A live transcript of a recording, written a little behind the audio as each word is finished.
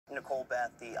Nicole Beth,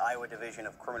 the Iowa Division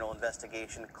of Criminal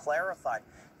Investigation, clarified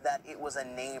that it was a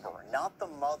neighbor, not the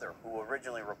mother, who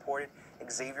originally reported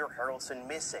Xavier Harrelson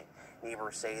missing.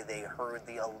 Neighbors say they heard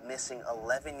the missing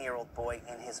 11-year-old boy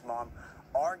and his mom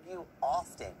argue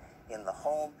often in the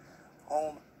home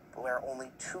where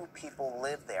only 2 people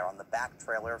live there on the back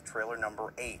trailer of trailer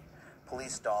number 8.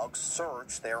 Police dogs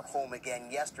searched their home again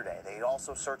yesterday. They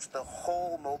also searched the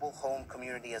whole mobile home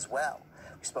community as well.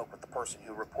 We spoke with the person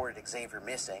who reported Xavier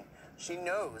missing. She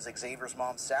knows Xavier's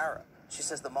mom, Sarah. She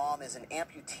says the mom is an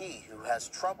amputee who has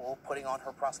trouble putting on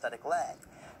her prosthetic leg.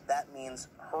 That means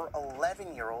her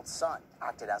 11-year-old son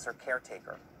acted as her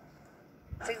caretaker.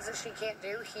 Things that she can't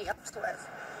do, he helps with,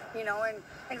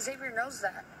 and Xavier knows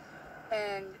that.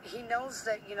 And he knows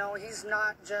that, he's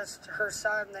not just her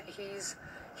son, that he's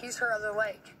her other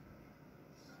leg.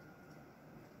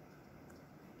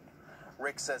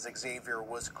 Rick says Xavier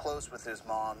was close with his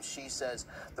mom. She says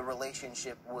the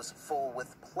relationship was full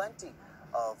with plenty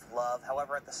of love.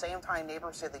 However, at the same time,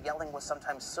 neighbors say the yelling was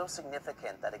sometimes so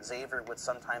significant that Xavier would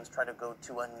sometimes try to go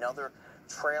to another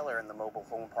trailer in the mobile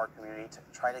home park community to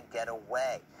try to get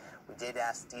away. We did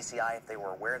ask DCI if they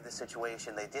were aware of the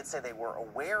situation. They did say they were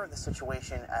aware of the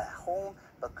situation at home,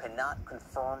 but could not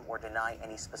confirm or deny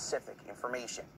any specific information.